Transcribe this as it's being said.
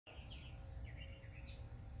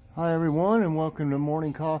Hi everyone, and welcome to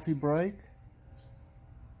Morning Coffee Break.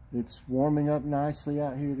 It's warming up nicely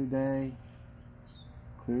out here today.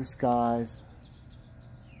 Clear skies.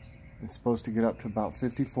 It's supposed to get up to about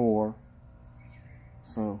 54,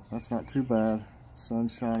 so that's not too bad.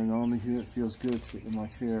 Sun's shining on me here. It feels good sitting in my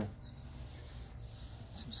chair.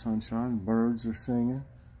 Some sunshine. Birds are singing.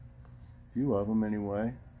 A few of them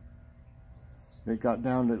anyway. It got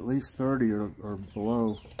down to at least 30 or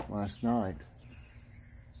below last night.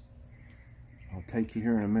 I'll take you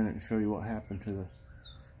here in a minute and show you what happened to the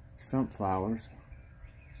sunflowers.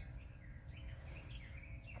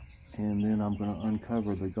 And then I'm going to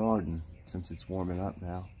uncover the garden since it's warming up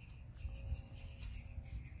now.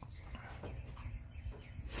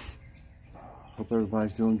 Hope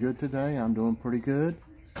everybody's doing good today. I'm doing pretty good.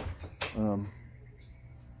 I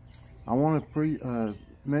want to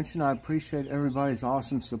mention I appreciate everybody's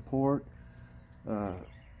awesome support.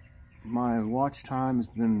 My watch time has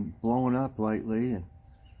been blowing up lately, and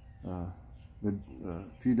a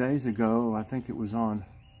few days ago, I think it was on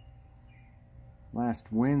last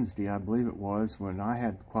Wednesday, I believe it was, when I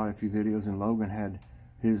had quite a few videos and Logan had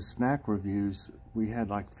his snack reviews, we had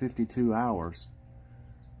like 52 hours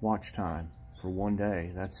watch time for one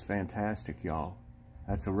day. That's fantastic, y'all.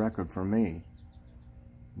 That's a record for me.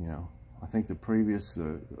 You know, I think the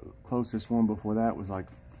closest one before that was like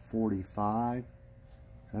 45.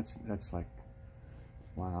 That's like,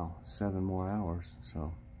 wow, 7 more hours.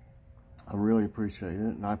 So I really appreciate it,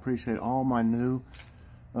 and I appreciate all my new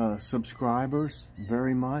subscribers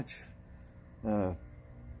very much. You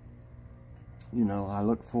know, I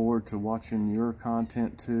look forward to watching your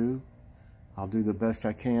content too. I'll do the best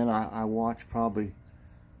I can. I watched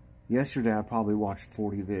yesterday I probably watched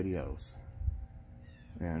 40 videos,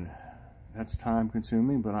 and that's time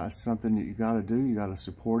consuming, but it's something that you got to do. You got to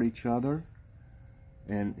support each other.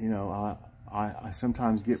 And, you know, I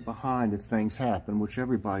sometimes get behind if things happen, which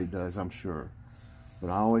everybody does, I'm sure. But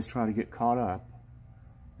I always try to get caught up.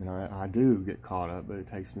 You know, I do get caught up, but it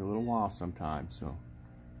takes me a little while sometimes. So,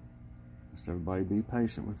 just everybody be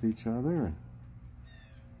patient with each other. And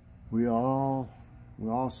we all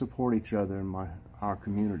support each other in our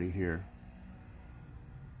community here.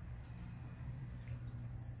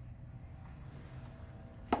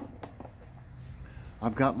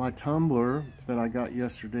 I've got my tumbler that I got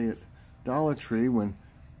yesterday at Dollar Tree when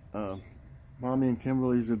Mommy and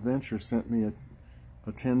Kimberly's Adventure sent me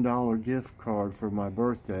a $10 gift card for my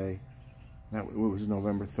birthday. It was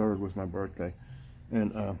November 3rd was my birthday.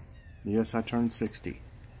 And yes, I turned 60.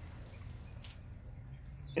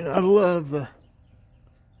 And I love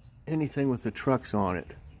anything with the trucks on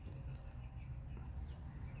it.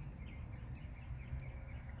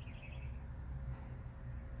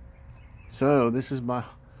 So this is my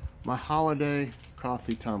holiday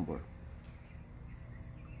coffee tumbler.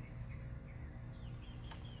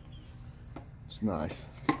 It's nice.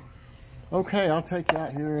 Okay, I'll take you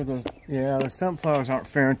out here. The sunflowers aren't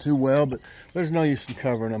faring too well, but there's no use in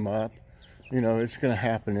covering them up. You know, it's going to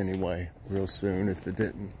happen anyway real soon if it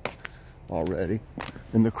didn't already.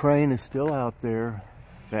 And the crane is still out there.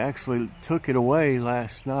 They actually took it away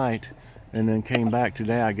last night and then came back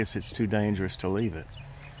today. I guess it's too dangerous to leave it.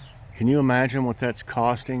 Can you imagine what that's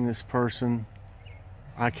costing this person?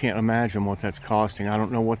 I can't imagine what that's costing. I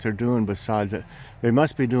don't know what they're doing besides it. They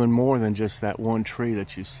must be doing more than just that one tree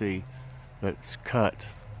that you see that's cut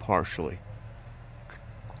partially.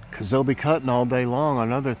 Because they'll be cutting all day long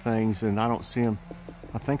on other things, and I don't see them.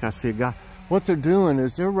 I think I see a guy. What they're doing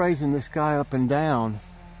is they're raising this guy up and down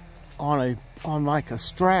on like a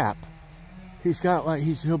strap.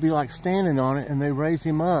 He'll be like standing on it, and they raise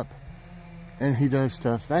him up. And he does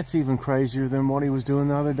stuff. That's even crazier than what he was doing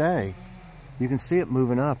the other day. You can see it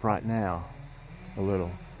moving up right now a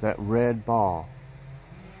little. That red ball.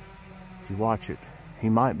 If you watch it, he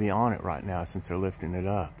might be on it right now since they're lifting it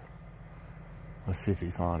up. Let's see if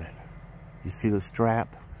he's on it. You see the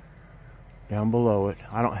strap down below it.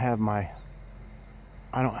 Well,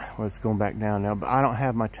 it's going back down now, but I don't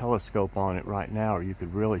have my telescope on it right now, or you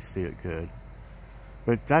could really see it good.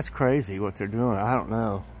 But that's crazy what they're doing. I don't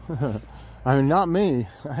know. I mean, not me.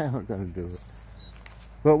 I ain't going to do it.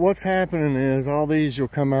 But what's happening is all these will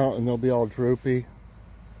come out and they'll be all droopy.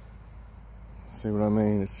 See what I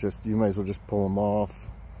mean? It's just, you may as well just pull them off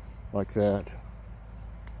like that.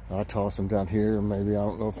 I toss them down here. Maybe, I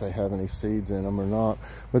don't know if they have any seeds in them or not.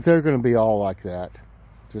 But they're going to be all like that.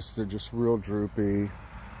 They're just real droopy,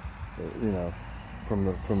 you know, from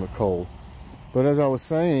the cold. But as I was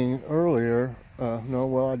saying earlier, I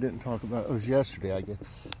didn't talk about it. It was yesterday, I guess.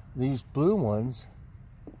 These blue ones,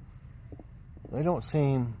 they don't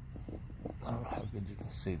seem, I don't know how to good you can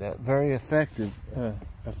see that. Very affected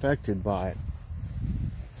by it.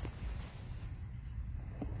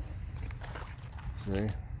 See?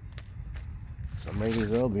 So maybe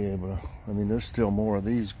they'll be able to, I mean, there's still more of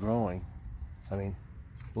these growing. I mean,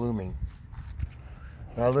 blooming.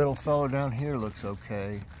 Our little fellow down here looks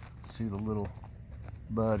okay. See the little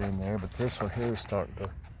bud in there, but this one here is starting to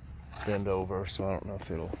bend over, so I don't know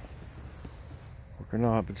if it'll work or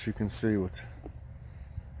not, but you can see what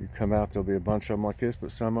you come out, there'll be a bunch of them like this,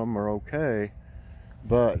 but some of them are okay,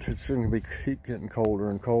 but it's going to keep getting colder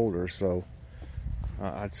and colder, so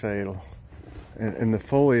I'd say it'll, and the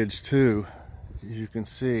foliage too, you can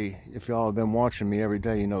see, if y'all have been watching me every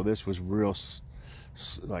day, you know this was real,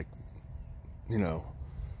 like, you know,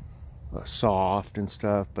 soft and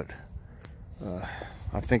stuff, but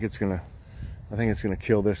I think it's gonna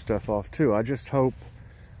kill this stuff off too. I just hope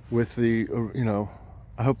with the, you know,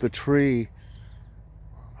 I hope the tree,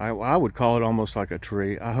 I would call it almost like a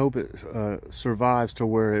tree. I hope it survives to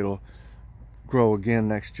where it'll grow again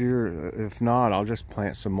next year. If not, I'll just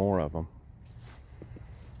plant some more of them.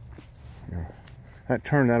 Yeah. That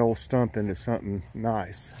turned that old stump into something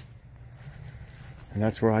nice. And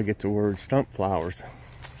that's where I get the word stump flowers.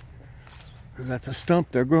 Because that's a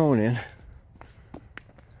stump they're growing in.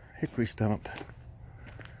 Hickory stump.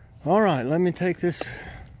 All right, let me take this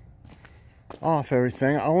off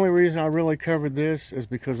everything. The only reason I really covered this is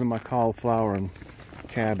because of my cauliflower and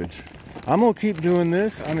cabbage. I'm gonna keep doing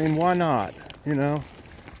this. I mean, why not? You know,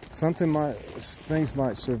 things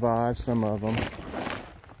might survive, some of them.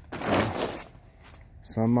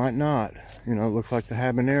 Some might not. You know, it looks like the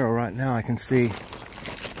habanero right now. I can see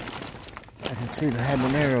the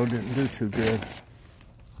habanero didn't do too good.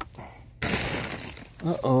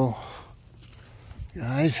 Uh-oh.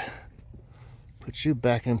 Guys, put you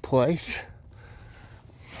back in place.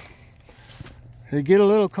 Did it get a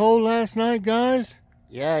little cold last night, guys?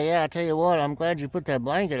 Yeah, I tell you what, I'm glad you put that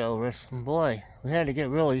blanket over us. Boy, we had to get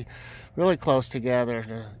really, really close together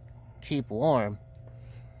to keep warm.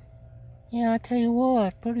 Yeah, I tell you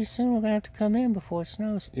what, pretty soon we're gonna have to come in before it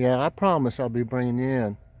snows. Yeah, I promise I'll be bringing you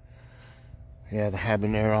in. Yeah, the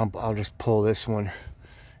habanero, I'll just pull this one.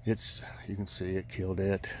 You can see it killed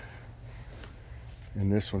it.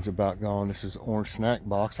 And this one's about gone. This is orange snack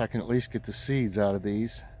box. I can at least get the seeds out of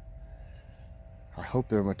these. I hope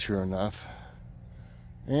they're mature enough.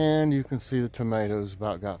 And you can see the tomatoes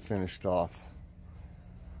about got finished off.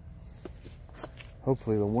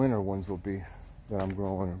 Hopefully the winter ones will be, that I'm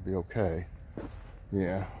growing, will be okay.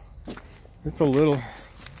 Yeah. That's a little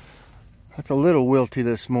wilty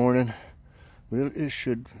this morning. It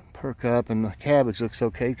should perk up, and the cabbage looks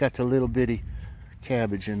okay. It's got the little bitty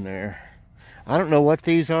cabbage in there. I don't know what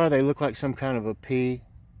these are. They look like some kind of a pea.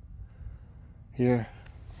 Here.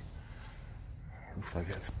 Looks like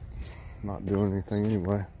it's not doing anything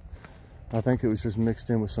anyway. I think it was just mixed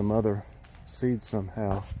in with some other seeds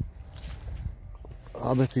somehow.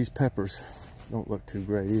 I'll bet these peppers don't look too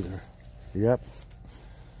great either. Yep.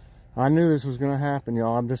 I knew this was going to happen,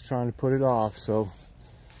 y'all. I'm just trying to put it off, so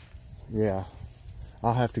yeah.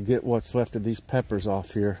 I'll have to get what's left of these peppers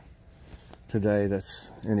off here today that's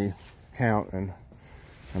any count, and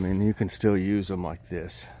I mean, you can still use them like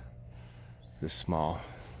this small.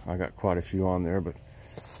 I got quite a few on there, but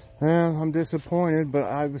I'm disappointed, but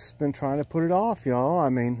I've just been trying to put it off, y'all. I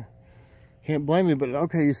mean, can't blame me, but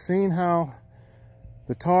okay, you've seen how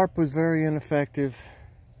the tarp was very ineffective.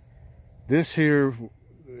 This here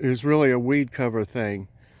is really a weed cover thing,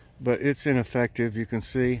 but it's ineffective, you can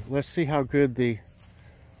see. Let's see how good the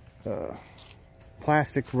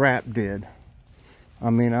plastic wrap did.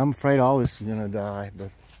 I mean, I'm afraid all this is gonna die,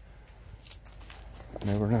 but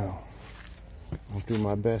never know. I'll do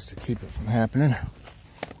my best to keep it from happening.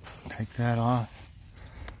 Take that off.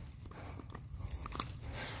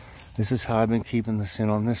 This is how I've been keeping this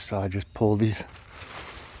in on this side. Just pull these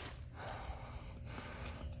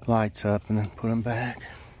lights up and then put them back.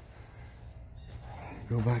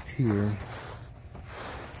 Go back here.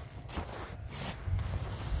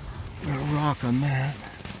 Got a rock on that.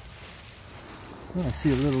 Oh, I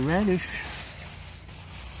see a little radish.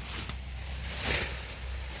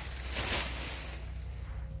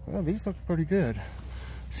 Well, these look pretty good.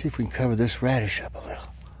 See if we can cover this radish up a little.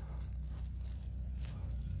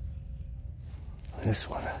 This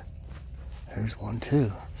one. There's one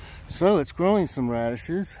too. So it's growing some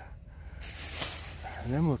radishes.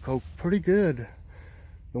 And them look pretty good.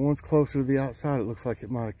 The ones closer to the outside, it looks like it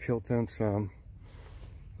might have killed them some.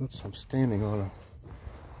 Oops, I'm standing on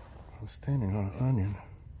an onion.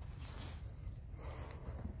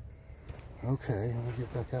 Okay, let me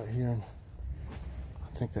get back out here, and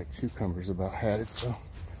I think that cucumber's about had it, so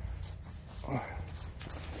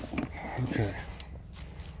Okay.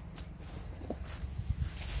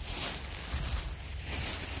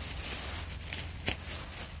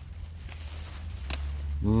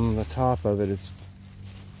 The top of it, it's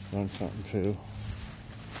done something too.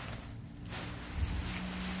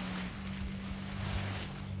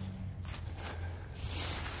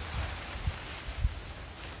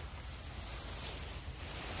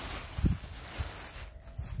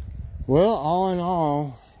 Well, all in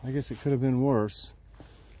all, I guess it could have been worse.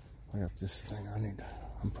 I got this thing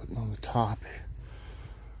I'm putting on the top.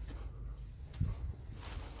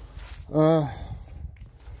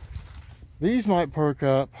 These might perk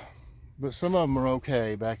up, but some of them are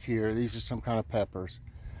okay back here. These are some kind of peppers.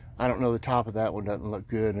 I don't know, the top of that one doesn't look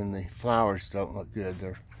good, and the flowers don't look good.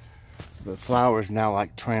 The flower is now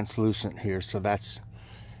like translucent here, so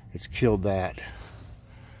it's killed that.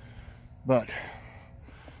 But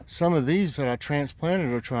some of these that I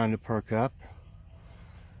transplanted are trying to perk up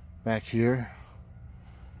back here.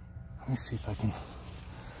 Let me see if I can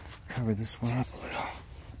cover this one up a little.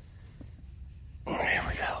 There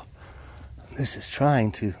we go. This is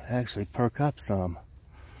trying to actually perk up some.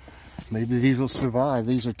 Maybe these will survive.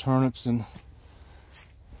 These are turnips and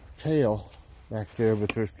kale back there, but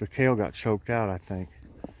the kale got choked out, I think.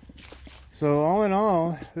 So all in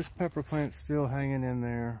all, this pepper plant's still hanging in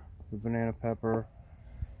there. The banana pepper.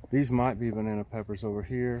 These might be banana peppers over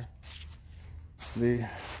here. The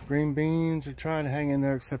green beans are trying to hang in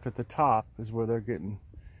there, except at the top is where they're getting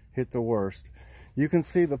hit the worst. You can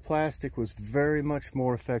see the plastic was very much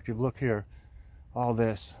more effective. Look here, all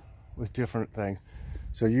this with different things.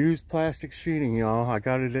 So use plastic sheeting, y'all. I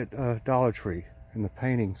got it at Dollar Tree in the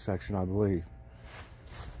painting section, I believe.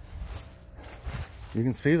 You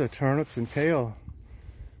can see the turnips and kale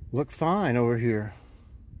look fine over here.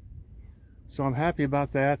 So I'm happy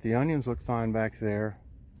about that. The onions look fine back there.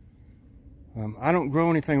 I don't grow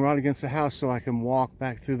anything right against the house, so I can walk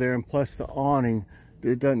back through there, and plus the awning,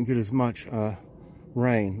 it doesn't get as much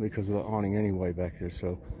rain because of the awning anyway back there,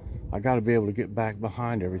 so I got to be able to get back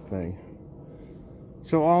behind everything.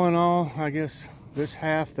 So all in all, I guess this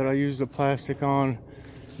half that I used the plastic on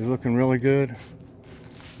is looking really good.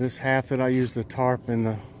 This half that I used the tarp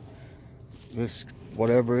and this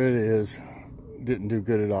whatever it is didn't do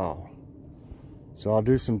good at all. So I'll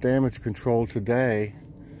do some damage control today.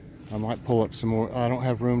 I might pull up some more. I don't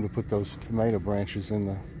have room to put those tomato branches in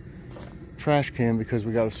the trash can because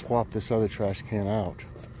we got to swap this other trash can out.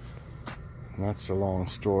 And that's a long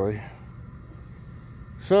story.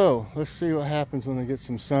 So let's see what happens when they get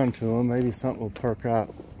some sun to them. Maybe something will perk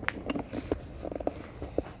up.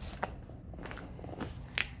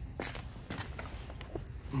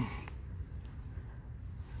 I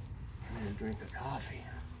need a drink of coffee.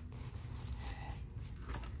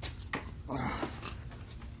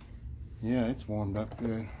 Yeah, it's warmed up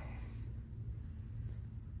good.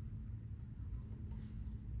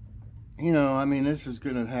 You know, I mean, this is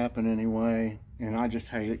going to happen anyway, and I just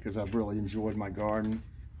hate it because I've really enjoyed my garden.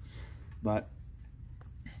 But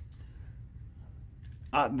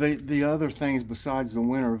the other things besides the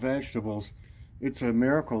winter vegetables, it's a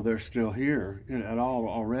miracle they're still here at all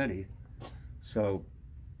already. So,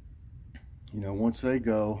 you know, once they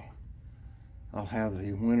go, I'll have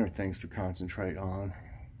the winter things to concentrate on.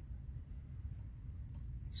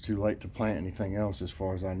 It's too late to plant anything else as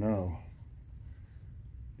far as I know.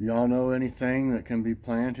 Do y'all know anything that can be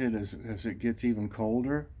planted as it gets even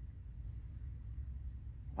colder?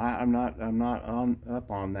 I'm not up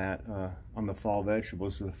on that on the fall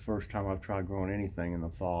vegetables. This is the first time I've tried growing anything in the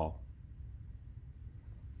fall.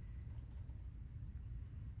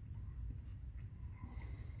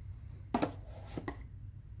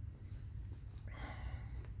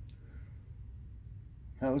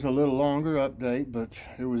 That was a little longer update, but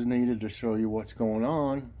it was needed to show you what's going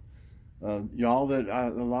on. Y'all a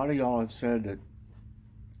lot of y'all have said that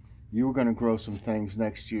you were going to grow some things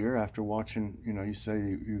next year after watching, you know, you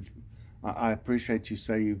say I appreciate you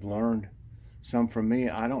say you've learned some from me.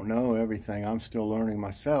 I don't know everything. I'm still learning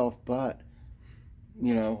myself, but,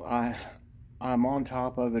 you know, I'm on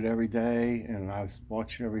top of it every day, and I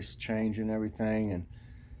watch every change and everything, and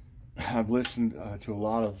I've listened to a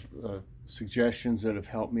lot of suggestions that have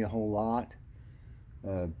helped me a whole lot.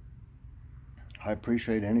 I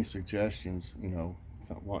appreciate any suggestions, you know,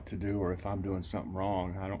 what to do, or if I'm doing something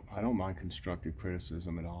wrong. I don't mind constructive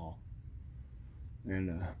criticism at all.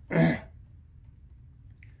 And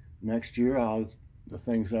next year, the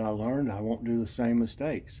things that I learned, I won't do the same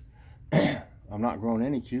mistakes. I'm not growing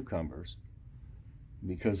any cucumbers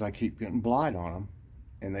because I keep getting blight on them,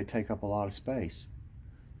 and they take up a lot of space.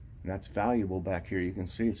 And that's valuable back here. You can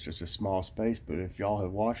see it's just a small space, but if y'all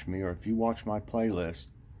have watched me, or if you watch my playlist,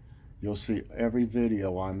 you'll see every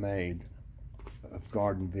video I made of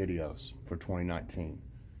garden videos for 2019.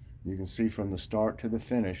 You can see from the start to the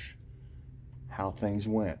finish how things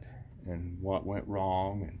went and what went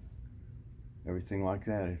wrong and everything like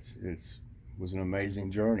that. It was an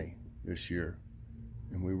amazing journey this year,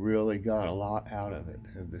 and we really got a lot out of it,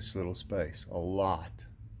 of this little space, a lot.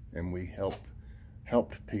 And we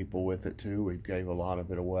helped people with it too. We gave a lot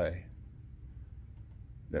of it away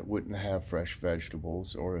that wouldn't have fresh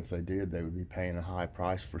vegetables, or if they did, they would be paying a high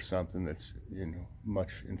price for something that's, you know,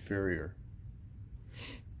 much inferior.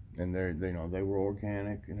 And they were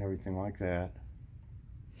organic and everything like that.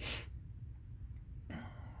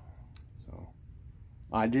 So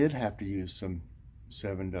I did have to use some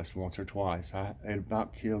Sevin Dust once or twice. I had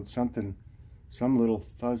about killed something, some little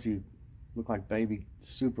fuzzy, looked like baby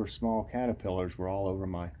super small caterpillars were all over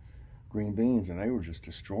my green beans, and they were just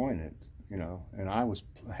destroying it, you know. And I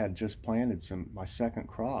had just planted my second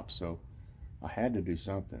crop, so I had to do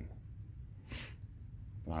something.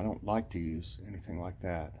 But I don't like to use anything like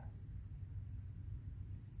that.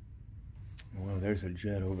 Well, there's a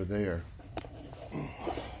jet over there. I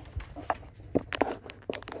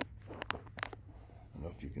don't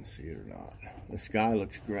know if you can see it or not. The sky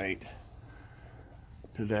looks great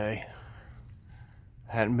today.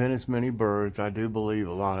 Hadn't been as many birds. I do believe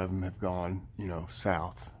a lot of them have gone, you know,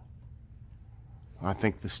 south. I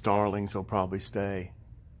think the starlings will probably stay,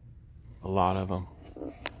 a lot of them.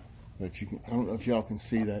 But I don't know if y'all can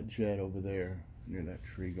see that jet over there near that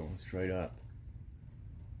tree going straight up.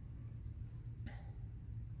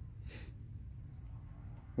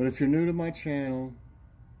 But if you're new to my channel,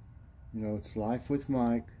 you know, it's Life with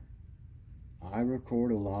Mike. I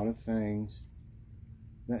record a lot of things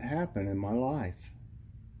that happen in my life.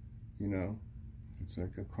 You know, it's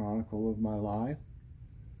like a chronicle of my life.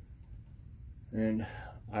 And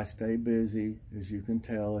I stay busy, as you can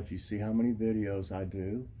tell if you see how many videos I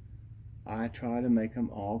do. I try to make them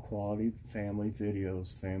all quality family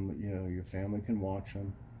videos. You know, your family can watch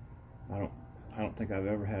them. I don't think I've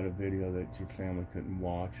ever had a video that your family couldn't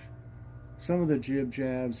watch. Some of the jib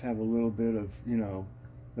jabs have a little bit of, you know,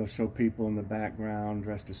 they'll show people in the background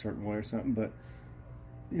dressed a certain way or something, but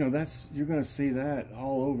you know, you're going to see that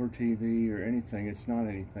all over TV or anything. It's not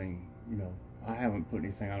anything, you know, I haven't put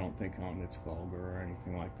anything I don't think on that's vulgar or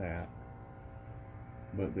anything like that.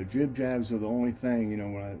 But the jib jabs are the only thing, you know,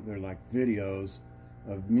 when they're like videos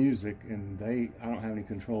of music, and I don't have any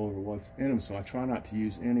control over what's in them, so I try not to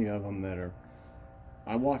use any of them that are,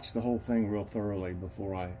 I watch the whole thing real thoroughly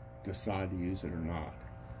before I decide to use it or not.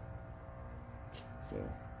 So,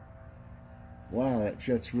 wow, that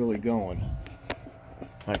jet's really going.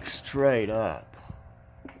 Like straight up.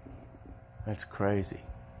 That's crazy.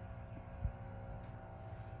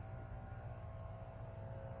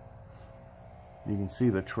 You can see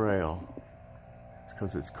the trail. It's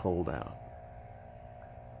because it's cold out.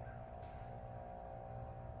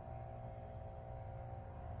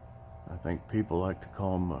 I think people like to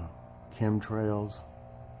call them chemtrails.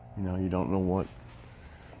 You know, you don't know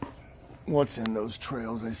what's in those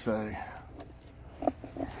trails, they say.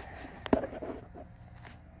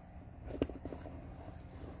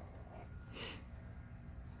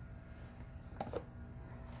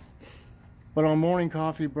 But on morning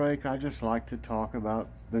coffee break, I just like to talk about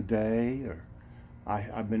the day, or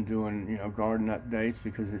I've been doing, you know, garden updates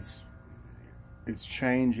because it's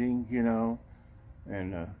changing, you know,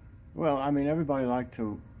 and well, I mean, everybody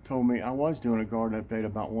told me I was doing a garden update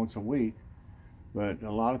about once a week, but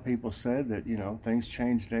a lot of people said that, you know, things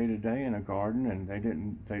change day to day in a garden, and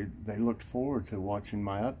they looked forward to watching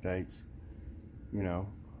my updates, you know,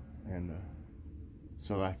 and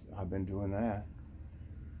so I've been doing that.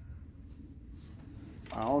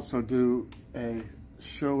 I also do a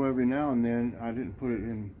show every now and then. I didn't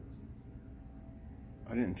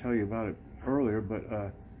tell you about it earlier,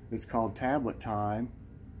 but it's called Tablet Time,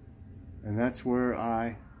 and that's where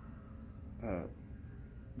I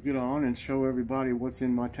get on and show everybody what's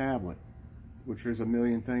in my tablet, which there's a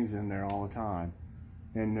million things in there all the time,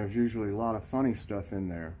 and there's usually a lot of funny stuff in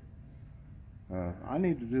there. I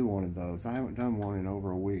need to do one of those. I haven't done one in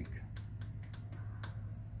over a week.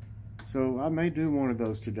 So I may do one of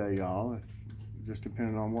those today, y'all, just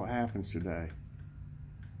depending on what happens today.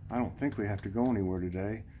 I don't think we have to go anywhere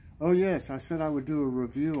today. Oh yes, I said I would do a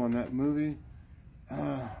review on that movie.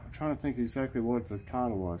 I'm trying to think exactly what the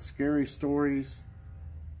title was. Scary Stories.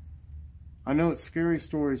 I know it's Scary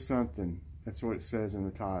Stories something. That's what it says in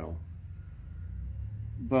the title.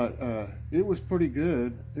 But it was pretty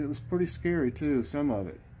good. It was pretty scary too, some of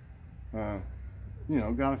it. You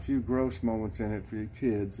know, got a few gross moments in it for your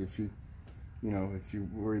kids if you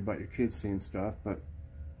worry about your kids seeing stuff. But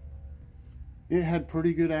it had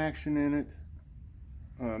pretty good action in it.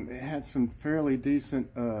 It had some fairly decent,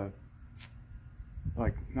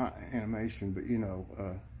 like not animation, but you know,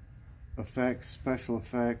 effects, special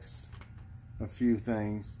effects, a few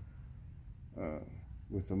things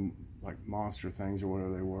with them, like monster things or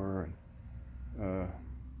whatever they were. And,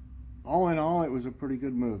 all in all, it was a pretty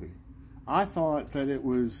good movie. I thought that it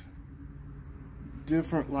was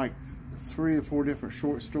different, like 3 or 4 different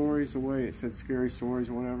short stories, the way it said scary stories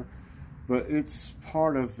or whatever, but it's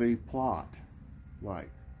part of the plot, like,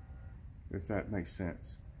 if that makes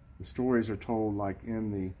sense. The stories are told like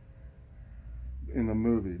in the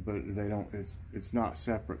movie, but they don't, it's not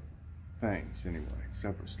separate things anyway,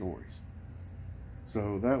 separate stories.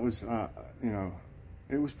 So that was, you know,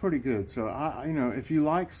 it was pretty good. So you know, if you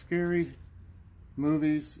like scary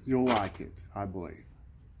movies, you'll like it, I believe.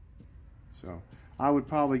 So I would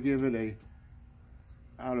probably give it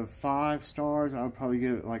out of 5 stars, I would probably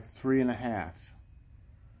give it like 3.5.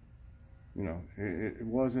 You know, it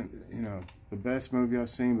wasn't, you know, the best movie I've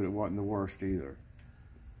seen, but it wasn't the worst either.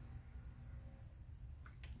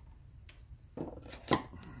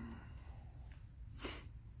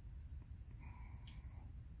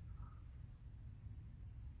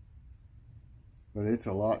 But it's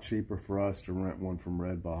a lot cheaper for us to rent one from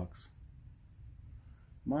Redbox.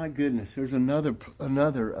 My goodness, there's another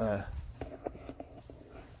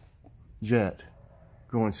jet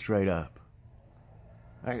going straight up.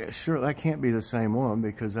 Sure, that can't be the same one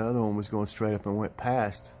because the other one was going straight up and went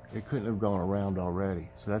past. It couldn't have gone around already.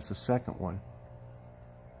 So that's the second one.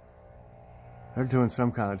 They're doing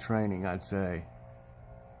some kind of training, I'd say.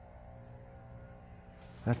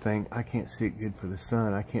 That thing, I can't see it good for the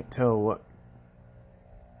sun. I can't tell what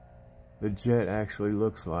the jet actually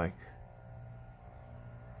looks like.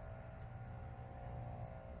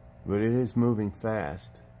 But it is moving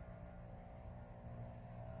fast.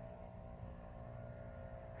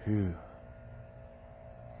 Phew.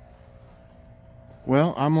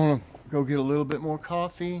 Well, I'm gonna go get a little bit more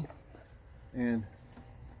coffee and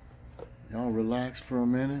y'all relax for a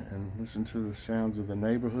minute and listen to the sounds of the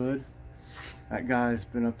neighborhood. That guy's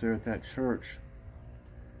been up there at that church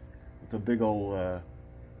with a big old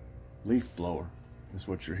leaf blower. That's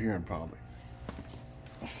what you're hearing probably.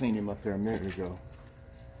 I seen him up there a minute ago.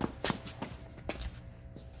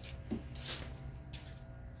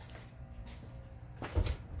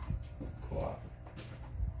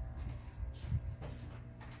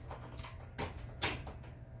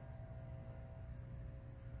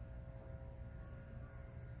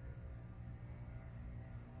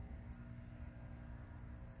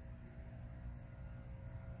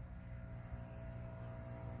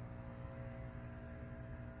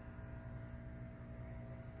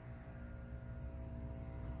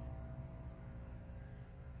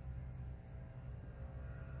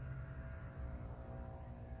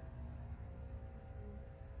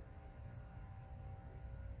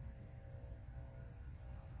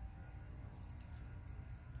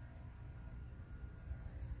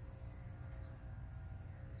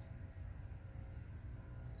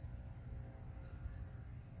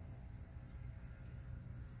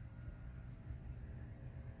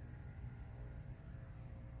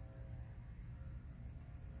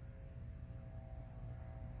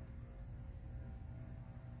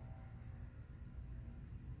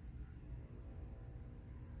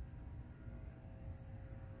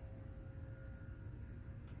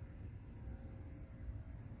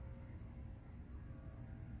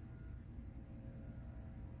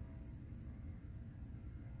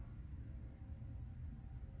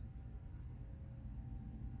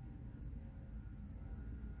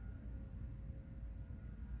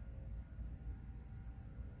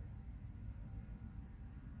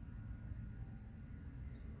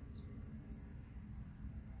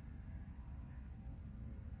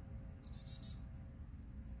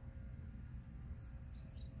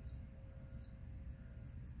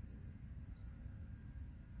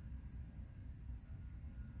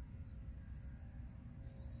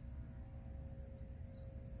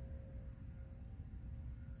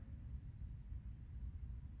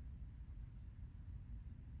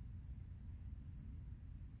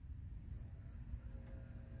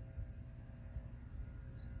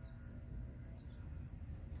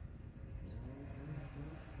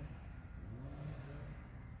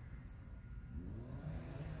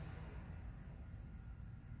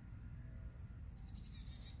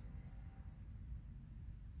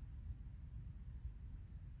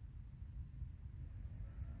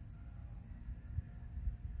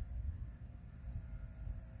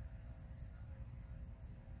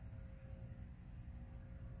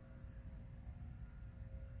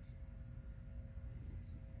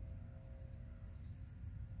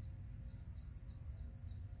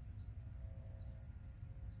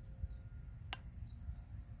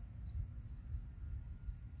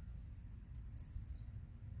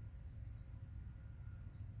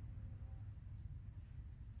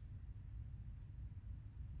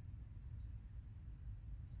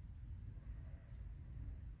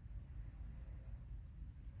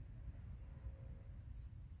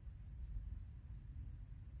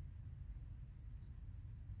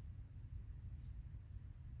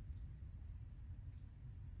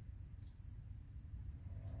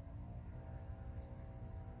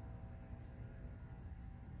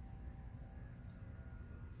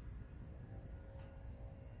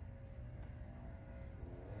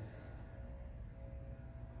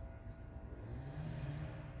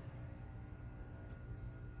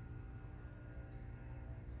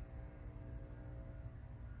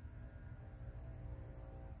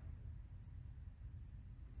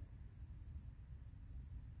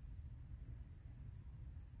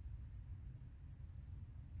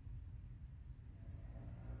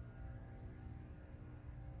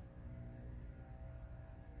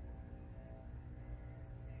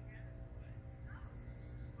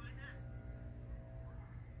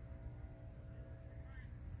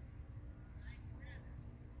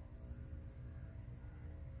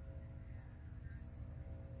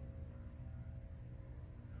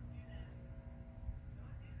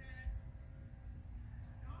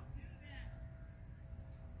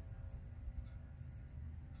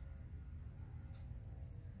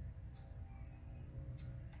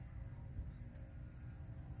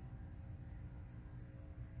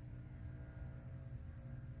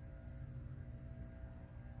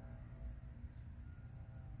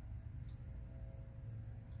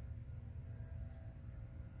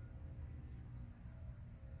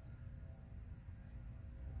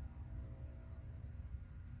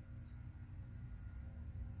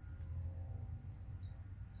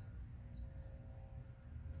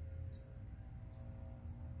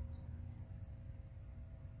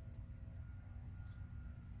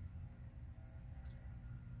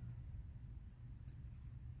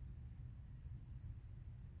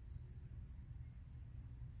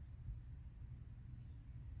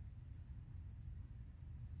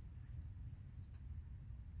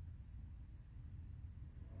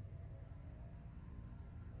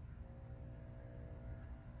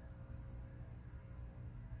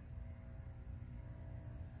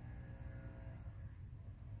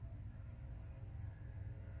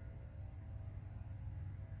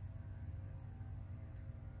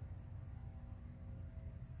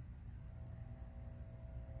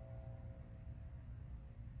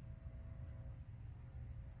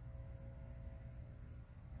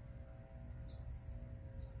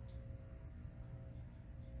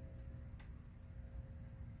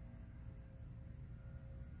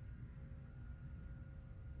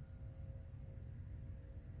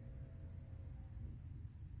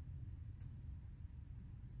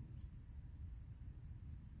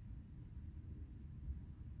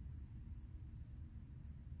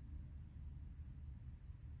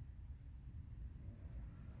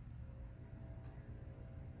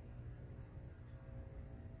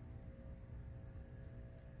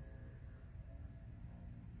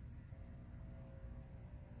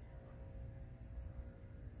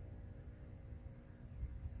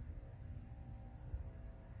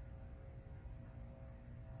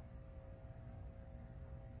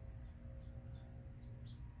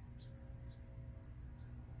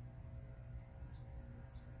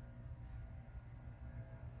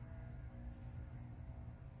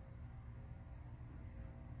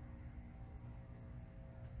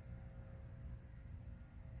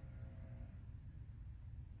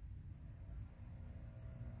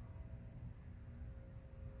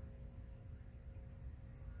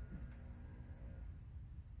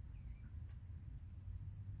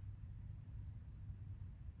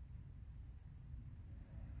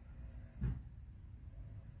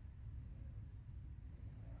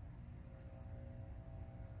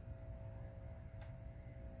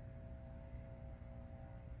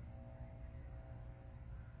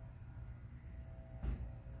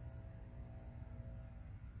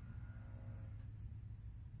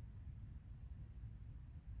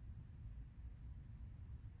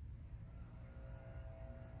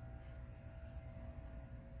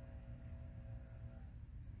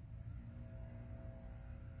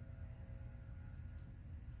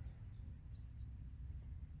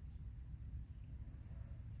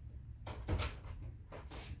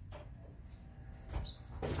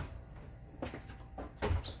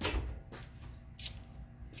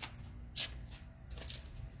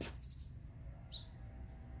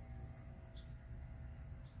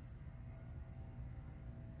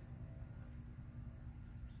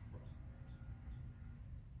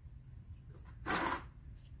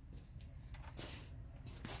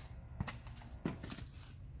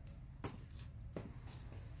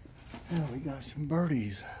 Now we got some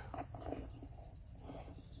birdies. Hi,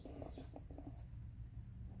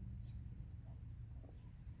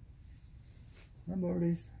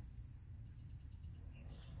 birdies.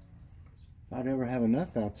 If I'd ever have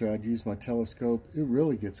enough out there, I'd use my telescope. It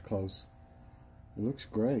really gets close. It looks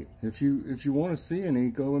great. If you want to see any,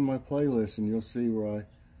 go in my playlist and you'll see where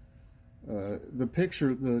the picture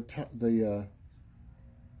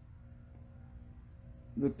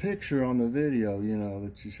on the video, you know,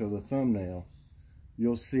 that you show the thumbnail,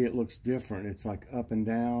 you'll see it looks different. It's like up and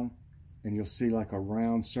down, and you'll see like a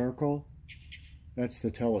round circle. That's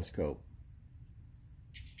the telescope.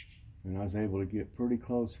 And I was able to get pretty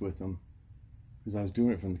close with them because I was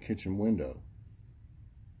doing it from the kitchen window.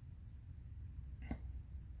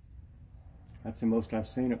 That's the most I've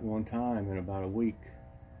seen at one time in about a week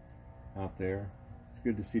out there. It's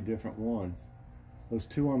good to see different ones. Those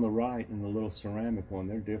two on the right and the little ceramic one,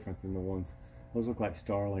 they're different than the ones. Those look like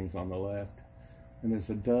starlings on the left. And there's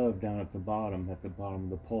a dove down at the bottom of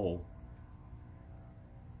the pole.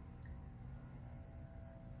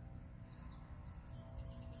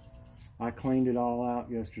 I cleaned it all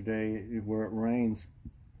out yesterday where it rains.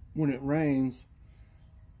 When it rains,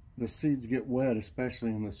 the seeds get wet,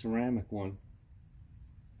 especially in the ceramic one.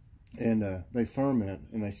 And they ferment,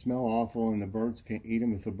 and they smell awful, and the birds can't eat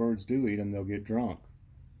them. If the birds do eat them, they'll get drunk.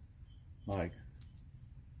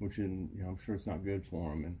 Which is, you know, I'm sure it's not good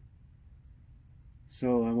for them. And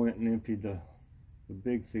so I went and emptied the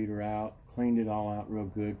big feeder out, cleaned it all out real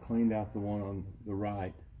good, cleaned out the one on the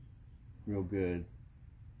right real good,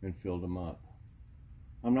 and filled them up.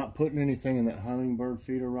 I'm not putting anything in that hummingbird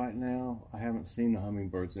feeder right now. I haven't seen the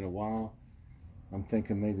hummingbirds in a while. I'm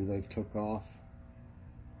thinking maybe they've took off.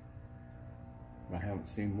 I haven't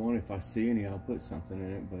seen one. If I see any, I'll put something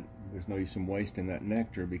in it, but there's no use in wasting that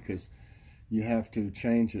nectar because you have to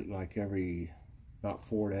change it like every about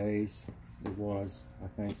 4 days. It was, I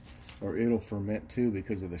think, or it'll ferment too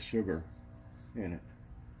because of the sugar in it.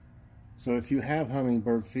 So if you have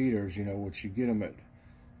hummingbird feeders, you know, which you get them at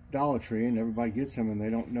Dollar Tree, and everybody gets them and they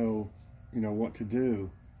don't know, you know, what to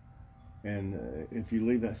do. And if you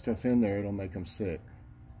leave that stuff in there, it'll make them sick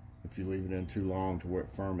if you leave it in too long to where it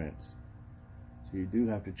ferments. So you do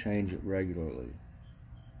have to change it regularly.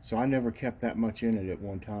 So I never kept that much in it at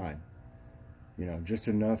one time. You know, just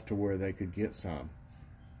enough to where they could get some.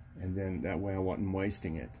 And then that way I wasn't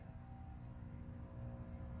wasting it.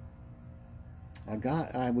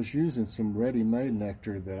 I was using some ready-made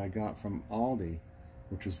nectar that I got from Aldi,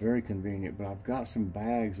 which was very convenient, but I've got some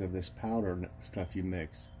bags of this powder stuff you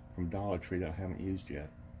mix from Dollar Tree that I haven't used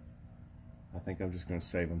yet. I think I'm just going to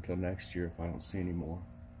save them till next year if I don't see any more.